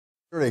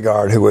Security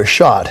guard who was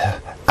shot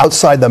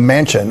outside the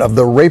mansion of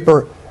the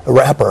rapper,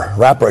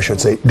 I should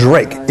say,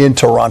 Drake in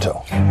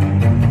Toronto.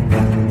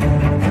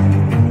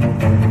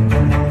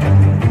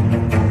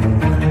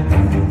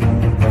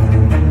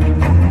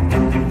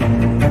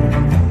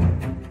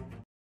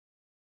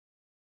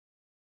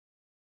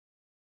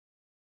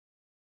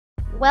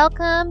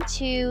 Welcome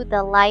to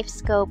the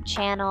LifeScope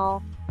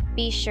channel.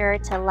 Be sure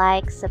to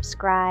like,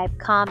 subscribe,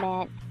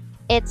 comment.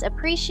 It's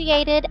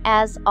appreciated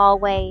as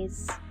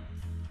always.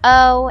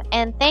 Oh,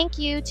 and thank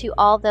you to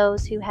all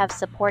those who have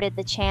supported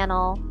the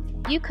channel.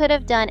 You could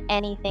have done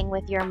anything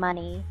with your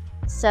money,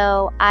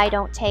 so I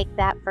don't take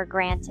that for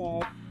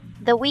granted.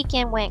 The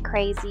weekend went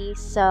crazy,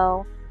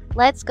 so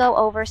let's go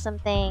over some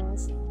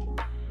things.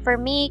 For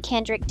me,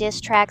 Kendrick diss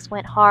tracks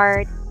went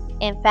hard.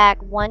 In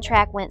fact, one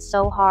track went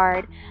so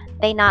hard,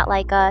 They Not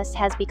Like Us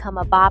has become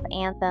a bop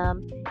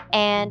anthem,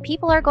 and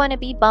people are going to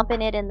be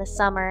bumping it in the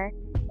summer.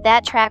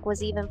 That track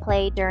was even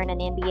played during an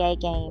NBA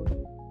game.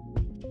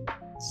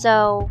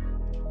 So,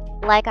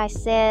 like I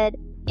said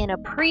in a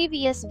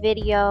previous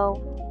video,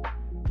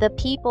 the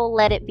people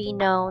let it be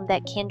known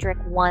that Kendrick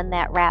won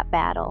that rap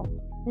battle.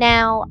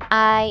 Now,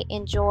 I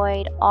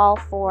enjoyed all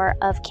 4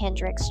 of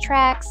Kendrick's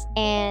tracks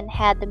and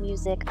had the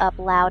music up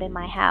loud in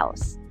my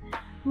house.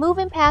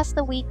 Moving past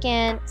the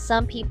weekend,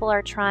 some people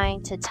are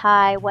trying to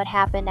tie what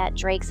happened at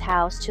Drake's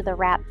house to the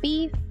rap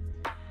beef.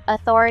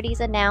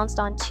 Authorities announced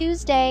on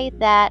Tuesday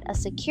that a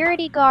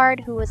security guard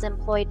who was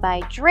employed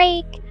by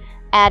Drake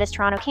at his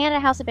Toronto, Canada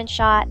house had been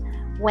shot.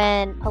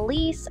 When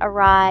police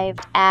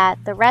arrived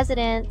at the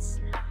residence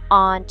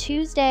on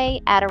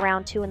Tuesday at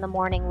around 2 in the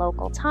morning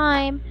local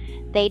time,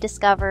 they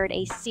discovered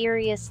a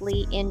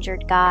seriously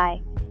injured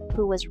guy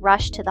who was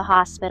rushed to the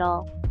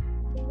hospital,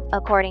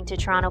 according to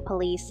Toronto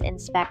Police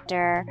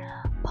Inspector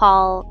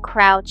Paul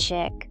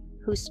Crouchick,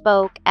 who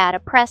spoke at a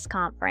press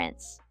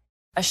conference.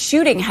 A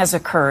shooting has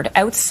occurred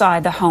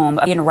outside the home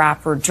of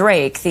rapper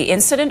Drake, the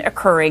incident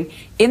occurring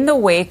in the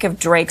wake of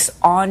Drake's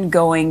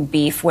ongoing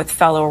beef with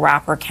fellow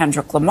rapper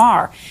Kendrick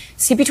Lamar.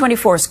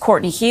 CP24's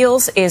Courtney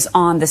Heels is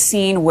on the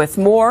scene with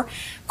more.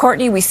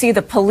 Courtney, we see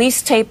the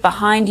police tape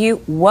behind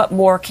you. What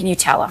more can you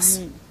tell us?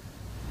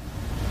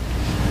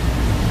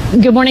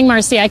 Good morning,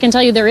 Marcy. I can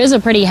tell you there is a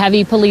pretty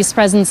heavy police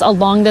presence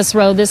along this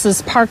road. This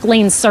is Park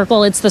Lane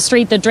Circle. It's the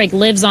street that Drake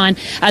lives on.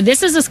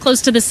 This is as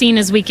close to the scene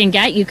as we can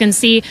get. You can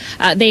see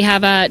they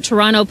have a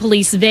Toronto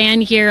police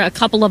van here, a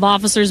couple of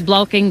officers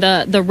blocking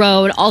the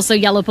road, also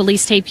yellow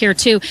police tape here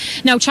too.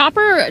 Now,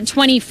 Chopper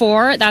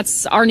 24,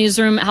 that's our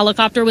newsroom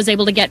helicopter, was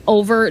able to get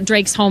over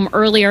Drake's home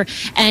earlier.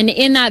 And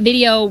in that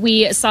video,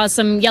 we saw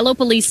some yellow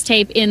police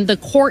tape in the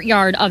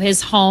courtyard of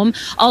his home.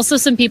 Also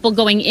some people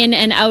going in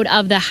and out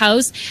of the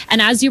house.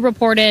 And as you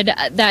reported,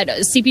 that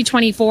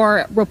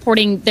CP24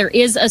 reporting there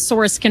is a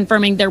source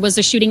confirming there was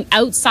a shooting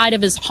outside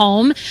of his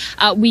home.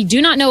 We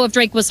do not know if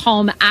Drake was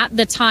home at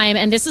the time,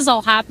 and this is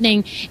all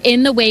happening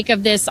in the wake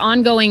of this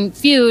ongoing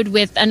feud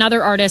with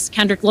another artist,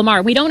 Kendrick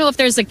Lamar. We don't know if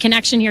there's a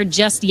connection here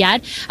just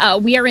yet.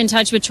 We are in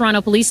touch with Toronto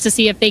Police to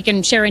see if they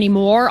can share any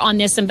more on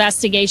this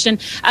investigation.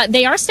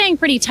 They are staying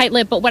pretty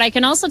tight-lipped, but what I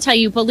can also tell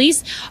you,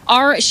 police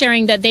are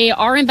sharing that they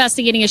are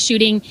investigating a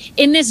shooting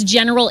in this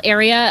general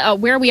area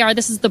where we are.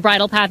 This is the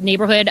Bridle Path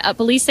neighborhood.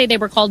 Police say they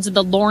were called to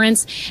the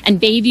Lawrence and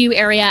Bayview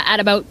area at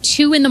about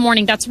 2 in the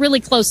morning. That's really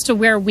close to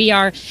where we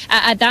are.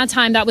 At that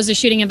time, that was a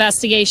shooting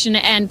investigation,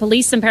 and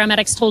police and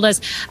paramedics told us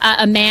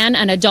a man,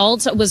 an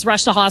adult, was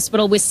rushed to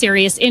hospital with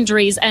serious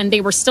injuries, and they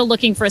were still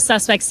looking for a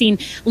suspect seen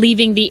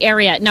leaving the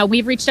area. Now,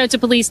 we've reached out to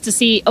police to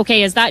see,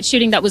 okay, is that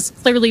shooting that was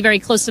clearly very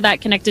close to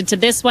that connected to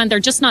this one? They're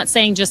just not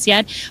saying just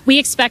yet. We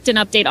expect an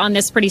update on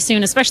this pretty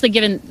soon, especially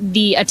given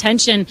the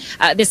attention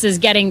this is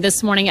getting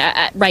this morning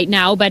right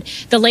now. But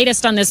the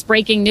latest on this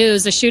breaking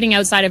news, a shooting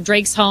outside of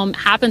Drake's home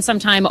happened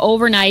sometime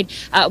overnight.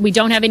 We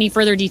don't have any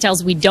further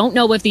details. We don't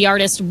know if the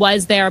artist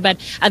was there, but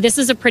this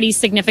is a pretty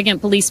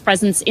significant police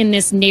presence in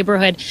this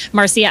neighborhood.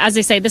 Marcia, as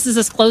I say, this is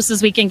as close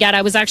as we can get.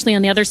 I was actually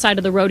on the other side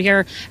of the road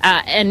here,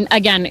 and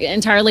again,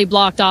 entirely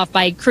blocked off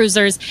by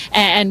cruisers,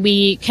 and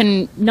we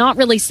can not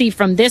really see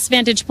from this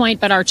vantage point,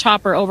 but our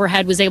chopper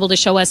overhead was able to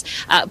show us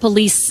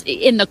police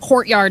in the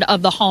courtyard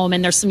of the home,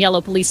 and there's some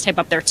yellow police tape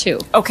up there too.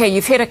 Okay,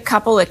 you've hit a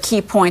couple of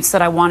key points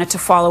that I wanted to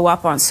follow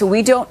up on. So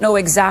we don't know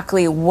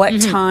exactly what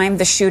time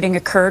the shooting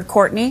occurred,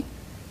 Courtney?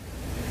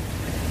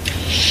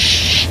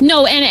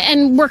 No,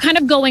 and we're kind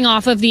of going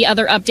off of the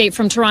other update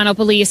from Toronto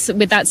Police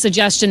with that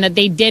suggestion that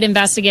they did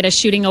investigate a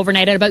shooting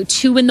overnight at about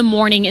 2 in the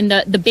morning in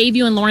the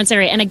Bayview and Lawrence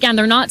area. And again,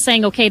 they're not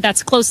saying, okay,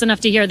 that's close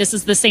enough to hear this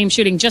is the same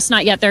shooting, just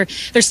not yet. They're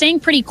staying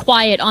pretty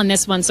quiet on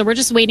this one. So we're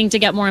just waiting to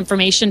get more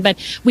information. But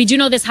we do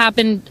know this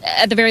happened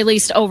at the very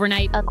least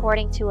overnight.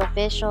 According to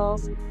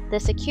officials, the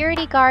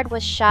security guard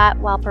was shot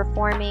while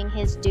performing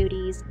his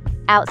duties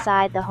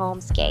outside the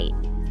home's gate.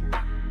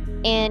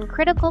 In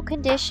critical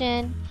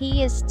condition,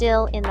 he is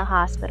still in the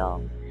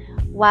hospital.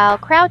 While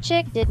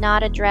Crouchick did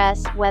not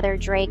address whether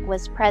Drake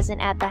was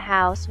present at the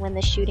house when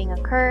the shooting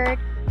occurred,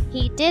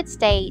 he did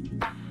state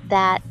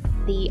that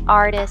the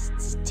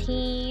artist's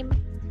team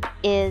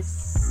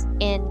is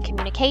in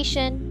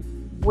communication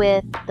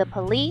with the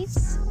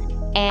police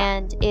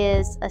and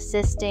is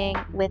assisting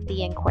with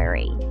the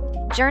inquiry.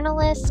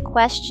 Journalists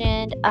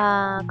questioned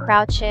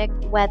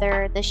Cashapp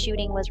whether the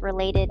shooting was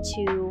related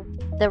to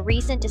the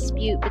recent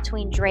dispute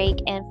between Drake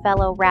and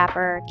fellow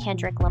rapper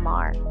Kendrick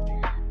Lamar.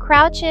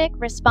 Cashapp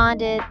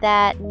responded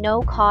that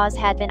no cause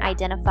had been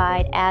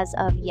identified as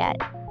of yet.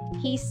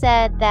 He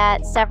said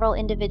that several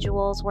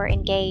individuals were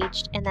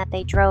engaged and that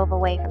they drove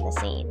away from the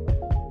scene.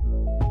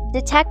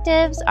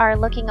 Detectives are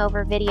looking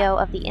over video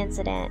of the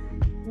incident.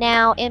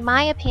 Now, in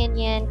my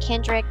opinion,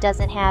 Kendrick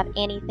doesn't have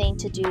anything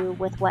to do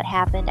with what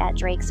happened at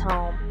Drake's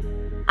home.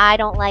 I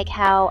don't like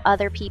how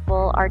other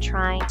people are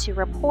trying to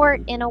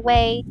report in a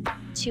way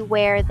to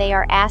where they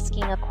are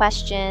asking a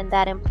question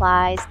that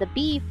implies the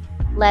beef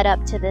led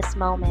up to this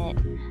moment.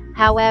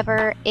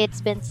 However,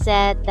 it's been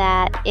said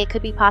that it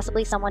could be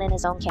possibly someone in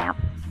his own camp.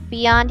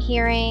 Beyond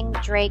hearing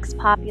Drake's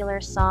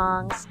popular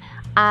songs,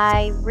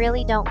 I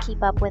really don't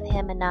keep up with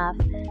him enough,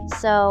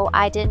 so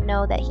I didn't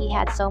know that he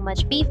had so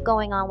much beef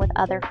going on with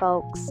other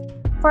folks.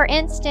 For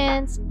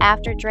instance,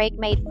 after Drake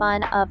made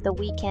fun of The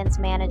Weeknd's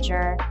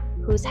manager,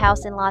 whose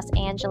house in Los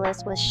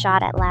Angeles was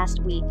shot at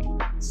last week.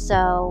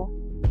 So,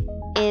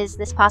 is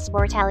this possible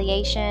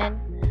retaliation?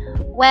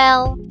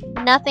 Well,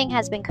 nothing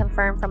has been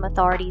confirmed from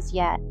authorities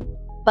yet,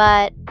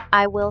 but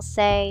I will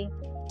say,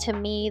 to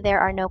me, there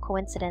are no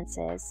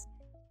coincidences.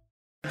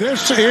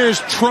 This is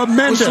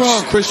tremendous. What's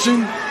wrong,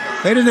 Christian?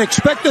 They didn't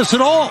expect this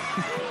at all.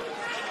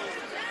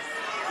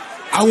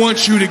 I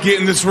want you to get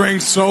in this ring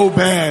so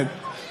bad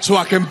so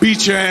I can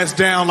beat your ass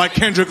down like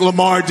Kendrick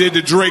Lamar did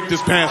to Drake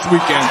this past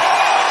weekend.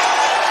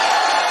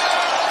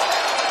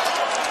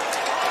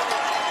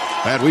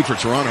 Bad week for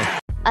Toronto.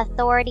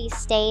 Authorities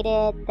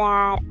stated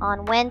that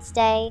on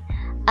Wednesday,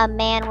 a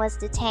man was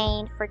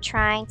detained for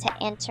trying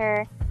to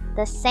enter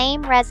the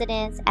same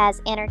residence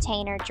as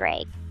entertainer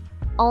Drake,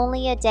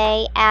 only a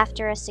day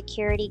after a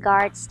security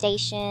guard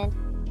stationed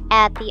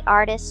at the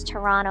artist's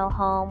Toronto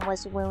home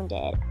was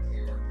wounded.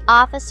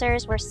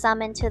 Officers were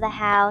summoned to the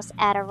house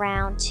at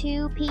around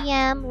 2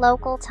 p.m.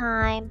 local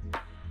time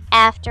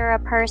after a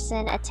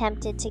person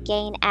attempted to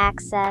gain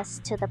access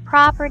to the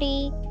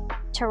property.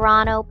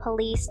 Toronto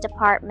Police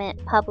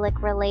Department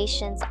Public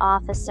Relations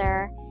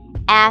Officer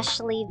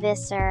Ashley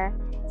Visser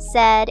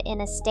said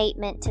in a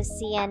statement to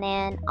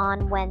CNN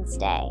on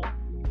Wednesday.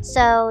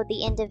 So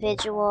the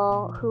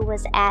individual who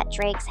was at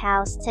Drake's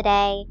house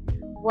today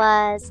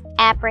was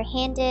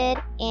apprehended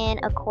in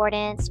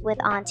accordance with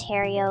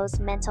Ontario's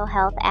Mental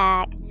Health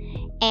Act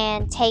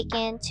and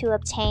taken to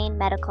obtain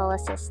medical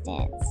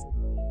assistance.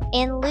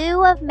 In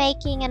lieu of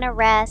making an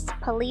arrest,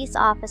 police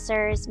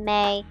officers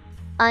may,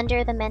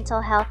 under the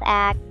Mental Health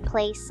Act,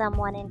 place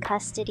someone in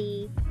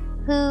custody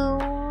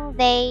who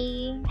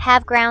they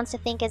have grounds to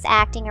think is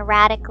acting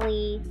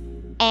erratically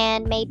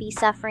and may be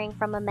suffering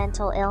from a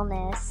mental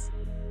illness.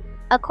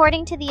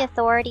 According to the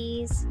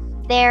authorities,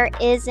 there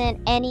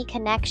isn't any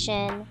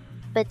connection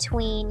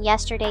between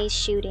yesterday's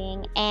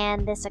shooting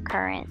and this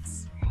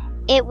occurrence.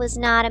 It was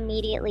not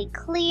immediately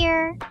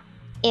clear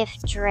if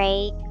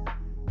Drake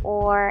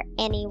or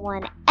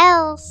anyone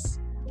else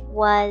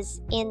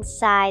was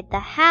inside the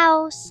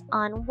house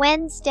on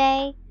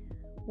Wednesday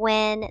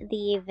when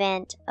the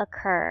event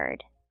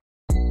occurred.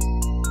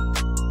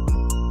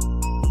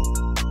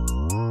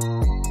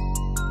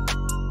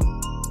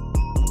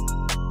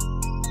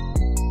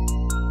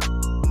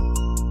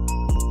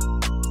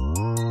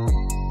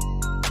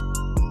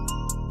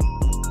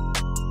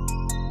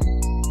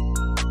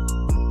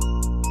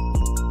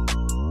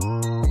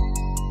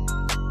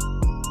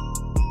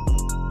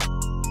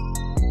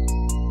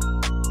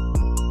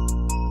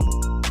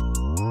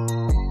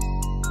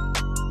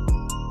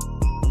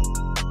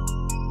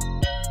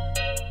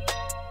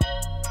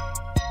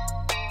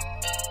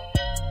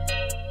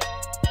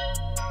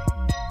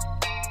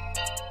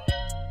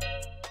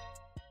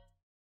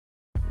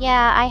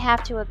 Yeah, I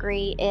have to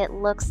agree, it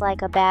looks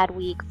like a bad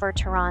week for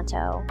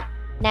Toronto.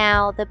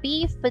 Now, the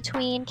beef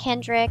between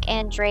Kendrick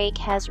and Drake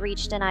has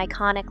reached an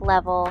iconic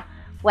level,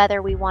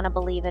 whether we want to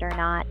believe it or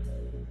not.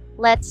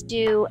 Let's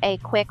do a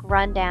quick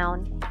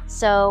rundown.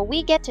 So,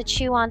 we get to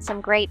chew on some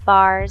great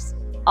bars.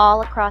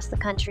 All across the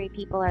country,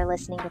 people are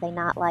listening to They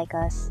Not Like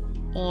Us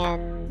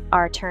and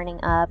are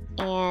turning up.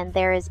 And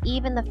there is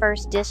even the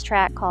first diss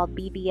track called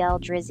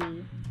BBL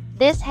Drizzy.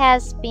 This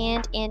has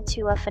spun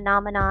into a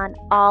phenomenon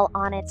all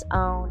on its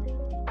own.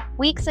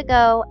 Weeks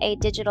ago, a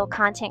digital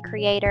content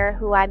creator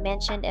who I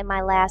mentioned in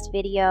my last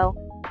video,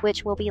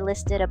 which will be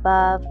listed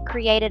above,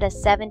 created a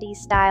 70s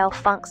style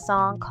funk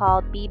song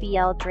called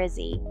BBL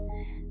Drizzy.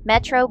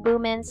 Metro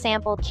Boomin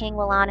sampled King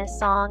Willana's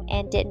song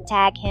and didn't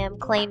tag him,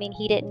 claiming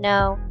he didn't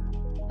know.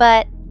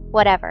 But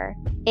whatever.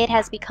 It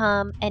has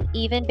become an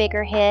even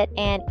bigger hit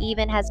and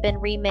even has been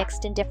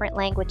remixed in different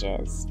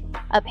languages.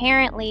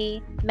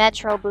 Apparently,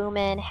 Metro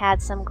Boomin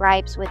had some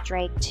gripes with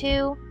Drake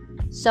too,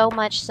 so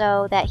much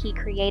so that he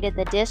created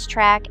the diss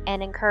track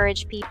and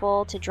encouraged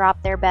people to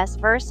drop their best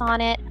verse on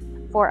it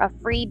for a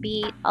free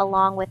beat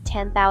along with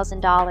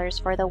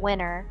 $10,000 for the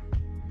winner.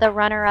 The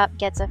runner-up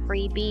gets a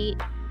free beat.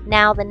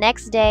 Now, the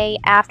next day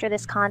after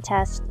this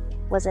contest,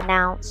 was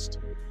announced,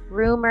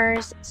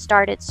 rumors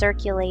started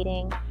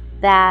circulating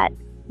that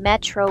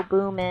Metro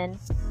Boomin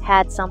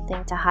had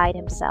something to hide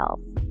himself.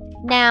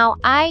 Now,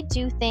 I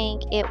do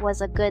think it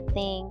was a good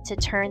thing to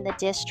turn the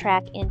diss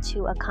track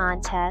into a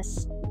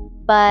contest,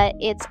 but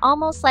it's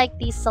almost like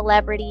these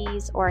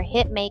celebrities or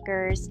hit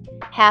makers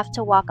have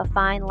to walk a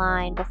fine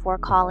line before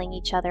calling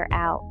each other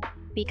out,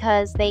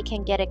 because they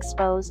can get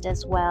exposed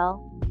as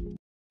well.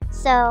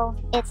 So,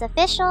 it's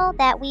official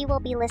that we will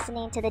be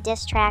listening to the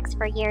diss tracks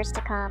for years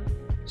to come.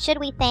 Should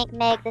we thank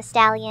Meg Thee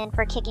Stallion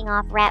for kicking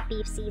off rap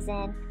beef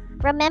season?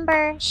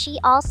 Remember, she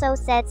also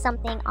said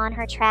something on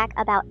her track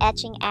about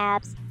etching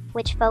abs,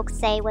 which folks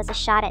say was a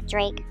shot at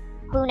Drake.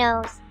 Who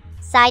knows?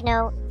 Side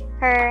note,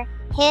 her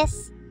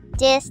hiss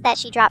diss that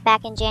she dropped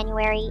back in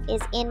January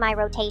is in my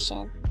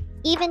rotation.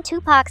 Even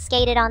Tupac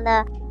skated on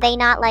the "They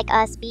Not Like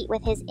Us" beat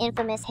with his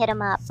infamous "Hit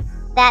 'Em Up."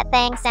 That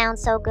thing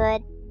sounds so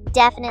good.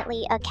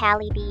 Definitely a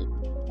Cali beat.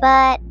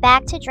 But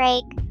back to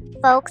Drake,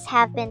 folks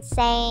have been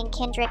saying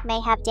Kendrick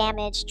may have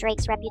damaged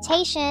Drake's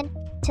reputation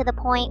to the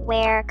point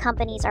where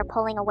companies are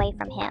pulling away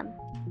from him.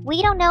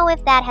 We don't know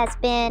if that has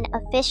been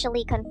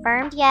officially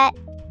confirmed yet,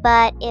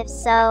 but if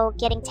so,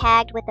 getting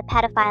tagged with the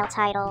pedophile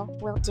title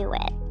will do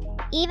it.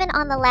 Even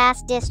on the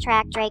last diss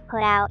track Drake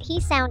put out, he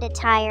sounded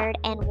tired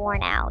and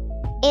worn out.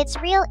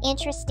 It's real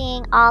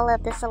interesting, all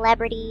of the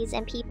celebrities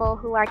and people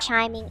who are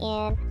chiming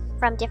in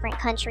from different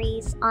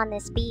countries on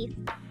this beef.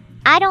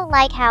 I don't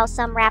like how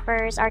some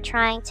rappers are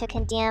trying to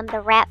condemn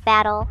the rap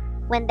battle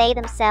when they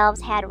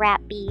themselves had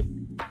rap beef.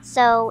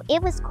 So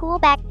it was cool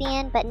back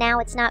then, but now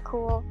it's not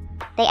cool.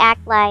 They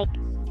act like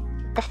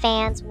the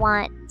fans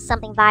want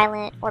something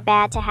violent or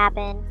bad to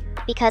happen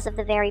because of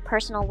the very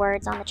personal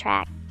words on the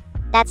track.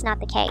 That's not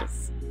the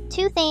case.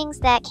 Two things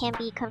that can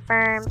be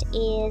confirmed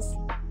is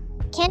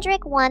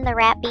Kendrick won the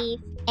rap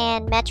beef,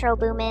 and Metro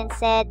Boomin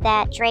said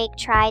that Drake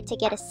tried to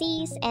get a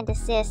cease and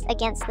desist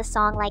against the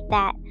song like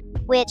that,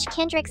 which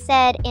Kendrick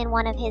said in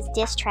one of his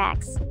diss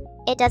tracks.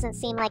 It doesn't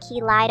seem like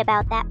he lied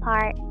about that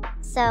part.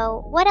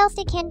 So what else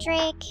did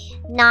Kendrick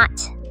not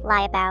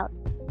lie about?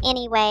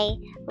 Anyway,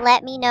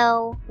 let me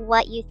know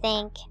what you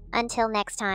think. Until next time.